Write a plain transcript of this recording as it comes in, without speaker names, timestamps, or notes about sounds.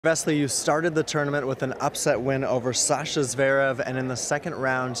Vesely, you started the tournament with an upset win over Sasha Zverev, and in the second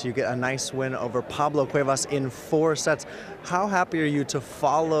round, you get a nice win over Pablo Cuevas in 4 sets. How happy are you to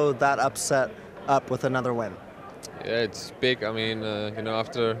follow that upset up with another win? Yeah, it's big. I mean,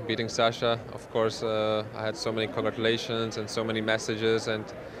 after beating Sasha, of course, I had so many congratulations and so many messages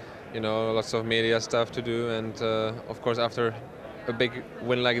and, lots of media stuff to do. And, of course, after a big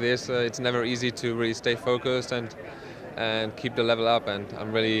win like this, it's never easy to really stay focused and keep the level up. And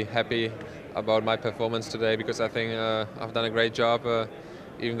I'm really happy about my performance today because I think I've done a great job.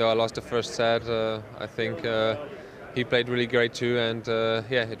 Even though I lost the first set, I think he played really great too. And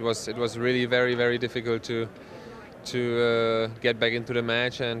yeah, it was really very difficult to get back into the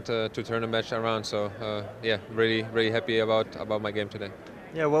match and to turn the match around. So yeah, really happy about my game today.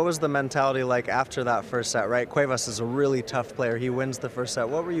 Yeah, what was the mentality like after that first set, right? Cuevas is a really tough player. He wins the first set.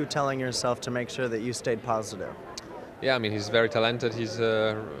 What were you telling yourself to make sure that you stayed positive? Yeah, I mean, he's very talented. He's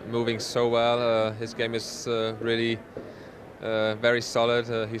moving so well. His game is really very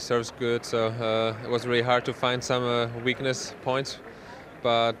solid. He serves good, so it was really hard to find some weakness points.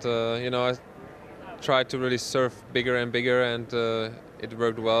 But I tried to really serve bigger and bigger, and it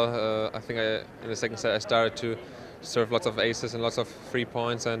worked well. I think in the second set I started to serve lots of aces and lots of free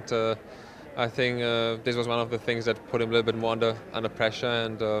points, and I think this was one of the things that put him a little bit more under pressure.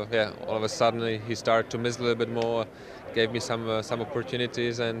 And yeah, all of a sudden he started to miss a little bit more, gave me some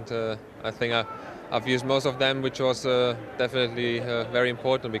opportunities, and I think I've used most of them, which was definitely very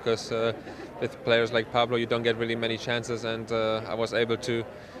important because with players like Pablo you don't get really many chances, and I was able to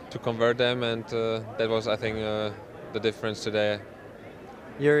convert them, and that was, I think, the difference today.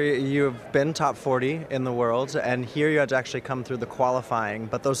 You've been top 40 in the world, and here you had to actually come through the qualifying,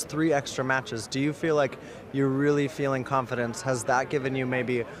 but those 3 extra matches, do you feel like you're really feeling confidence? Has that given you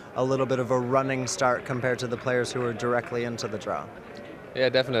maybe a little bit of a running start compared to the players who were directly into the draw? Yeah,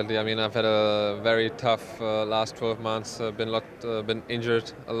 definitely. I mean, I've had a very tough last 12 months. Been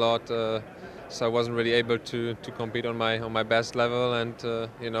injured a lot, so I wasn't really able to compete on my best level. And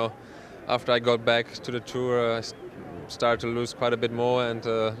after I got back to the tour, I started to lose quite a bit more and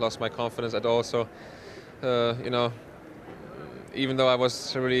lost my confidence at all. So, even though I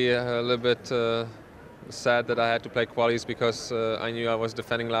was really a little bit sad that I had to play qualies because I knew I was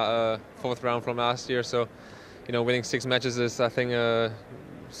defending 4th round from last year. So, winning 6 matches is, I think,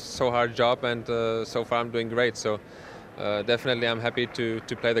 so hard job, and so far I'm doing great. So definitely I'm happy to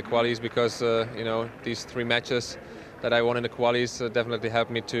play the qualies because these 3 matches that I won in the qualies definitely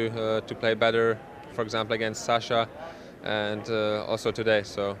helped me to play better, for example, against Sasha, and also today.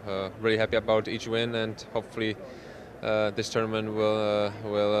 So really happy about each win, and hopefully this tournament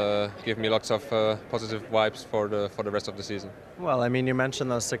will give me lots of positive vibes for the rest of the season. Well, I mean, you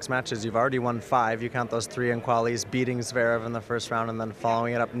mentioned those 6 matches. You've already won 5. You count those 3 in qualies, beating Zverev in the first round and then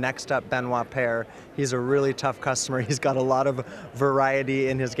following it up. Next up, Benoit Paire. He's a really tough customer. He's got a lot of variety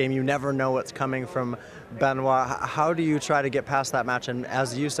in his game. You never know what's coming from Benoit. How do you try to get past that match and,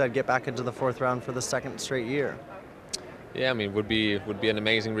 as you said, get back into the 4th round for the 2nd straight year? Yeah, I mean, would be an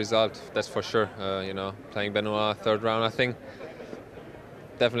amazing result, that's for sure. Playing Benoit 3rd round, I think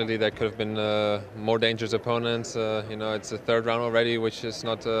definitely there could have been more dangerous opponents. It's the 3rd round already, which is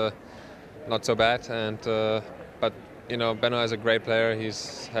not so bad. And but Benoit is a great player.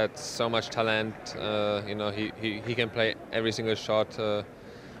 He's had so much talent. He can play every single shot,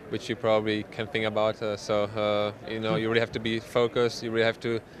 which you probably can think about. You really have to be focused. You really have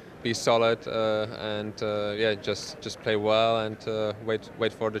to be solid and yeah, just play well and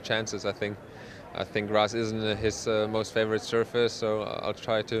wait for the chances. I think grass isn't his most favorite surface, so I'll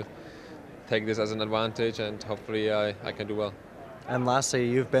try to take this as an advantage, and hopefully I can do well. And lastly,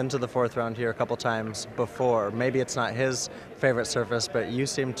 you've been to the 4th round here a couple times before. Maybe it's not his favorite surface, but you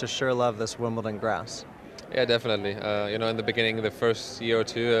seem to sure love this Wimbledon grass. Yeah, definitely. In the beginning, the first year or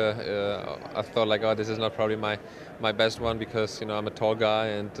two, I thought like, oh, this is not probably my best one because I'm a tall guy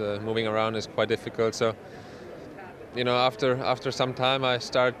and moving around is quite difficult. So, after some time, I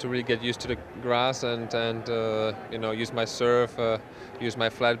started to really get used to the grass and use my serve, use my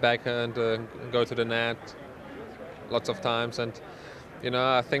flat backhand, go to the net lots of times. And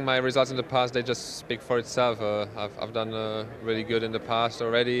I think my results in the past, they just speak for itself. I've done really good in the past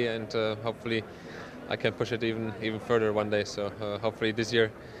already, and hopefully I can push it even further one day. So hopefully this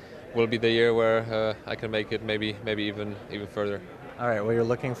year will be the year where I can make it maybe even further. All right, well, you're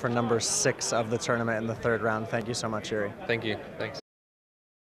looking for number 6 of the tournament in the 3rd round. Thank you so much, Jiri. Thank you. Thanks.